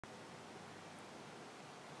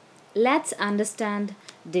Let's understand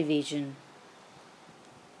division.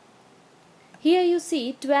 Here you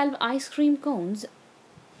see 12 ice cream cones.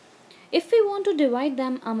 If we want to divide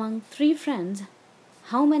them among 3 friends,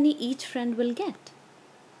 how many each friend will get?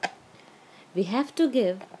 We have to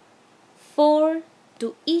give 4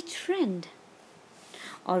 to each friend.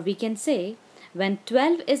 Or we can say, when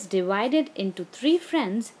 12 is divided into 3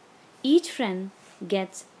 friends, each friend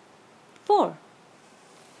gets 4.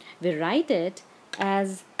 We write it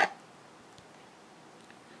as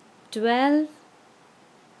 12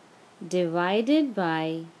 divided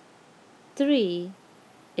by 3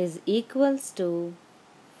 is equals to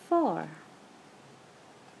 4.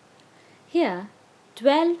 Here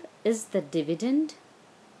 12 is the dividend,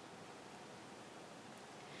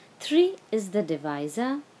 3 is the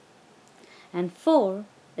divisor, and 4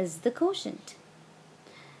 is the quotient.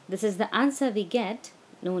 This is the answer we get,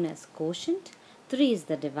 known as quotient. 3 is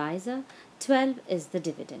the divisor, 12 is the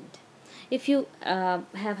dividend. If you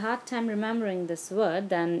have hard time remembering this word,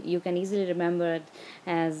 then you can easily remember it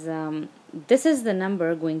as this is the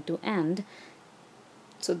number going to end.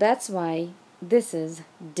 So that's why this is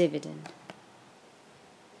dividend.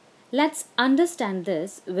 Let's understand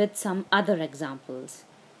this with some other examples.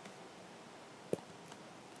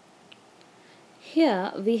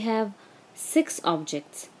 Here we have 6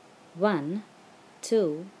 objects. 1,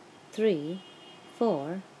 2, 3,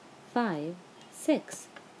 4, 5, 6.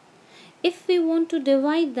 If we want to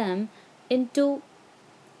divide them into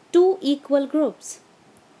 2 equal groups,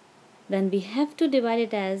 then we have to divide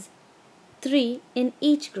it as 3 in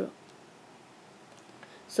each group.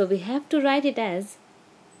 So we have to write it as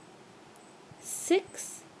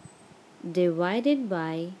 6 divided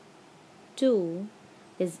by 2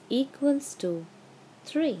 is equals to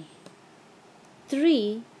 3.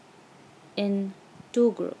 3 in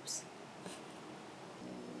 2 groups.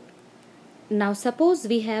 Now suppose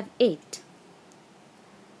we have 8.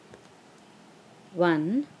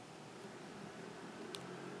 1,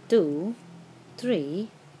 2, 3,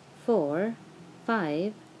 4,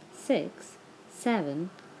 5, 6, 7,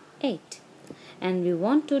 8. And we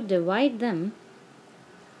want to divide them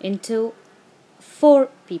into 4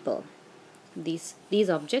 people. These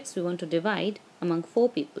objects we want to divide among 4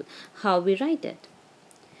 people. How we write it?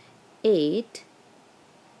 8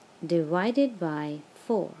 divided by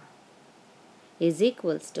 4 is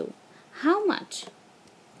equals to how much?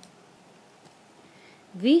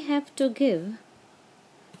 We have to give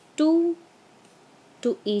 2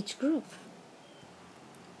 to each group.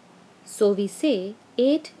 So we say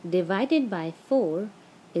 8 divided by 4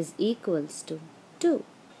 is equals to 2.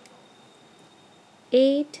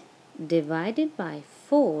 8 divided by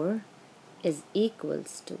 4 is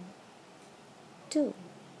equals to 2.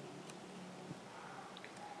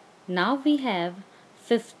 Now we have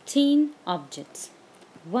 15 objects.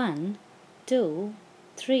 1, 2,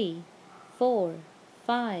 3, 4,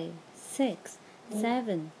 5, 6,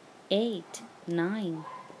 7, 8, 9,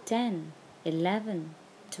 10, 11,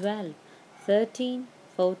 12, 13,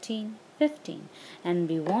 14, 15. And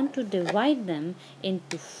we want to divide them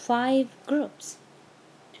into 5 groups.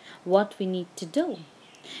 What we need to do?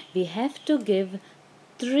 We have to give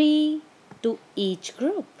 3 to each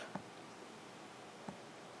group.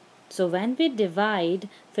 So when we divide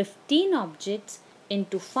 15 objects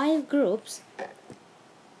into 5 groups,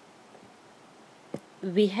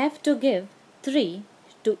 we have to give 3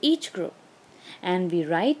 to each group. And we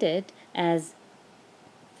write it as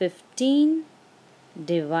 15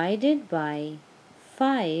 divided by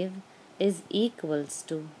 5 is equals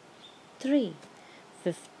to 3.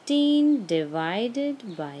 15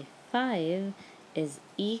 divided by 5 is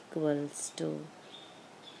equals to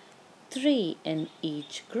 3 in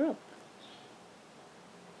each group.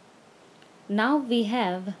 Now we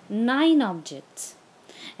have 9 objects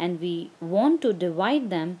and we want to divide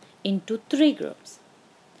them into 3 groups.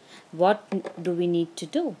 What do we need to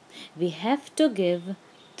do? We have to give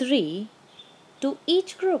 3 to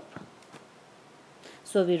each group.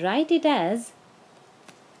 So we write it as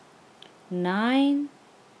 9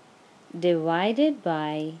 divided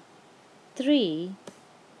by 3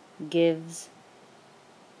 gives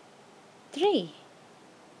 3.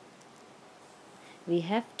 We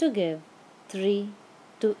have to give 3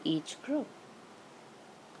 to each group.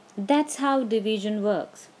 That's how division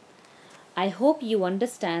works. I hope you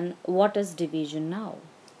understand what is division now.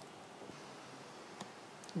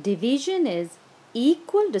 Division is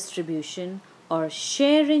equal distribution or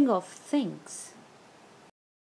sharing of things.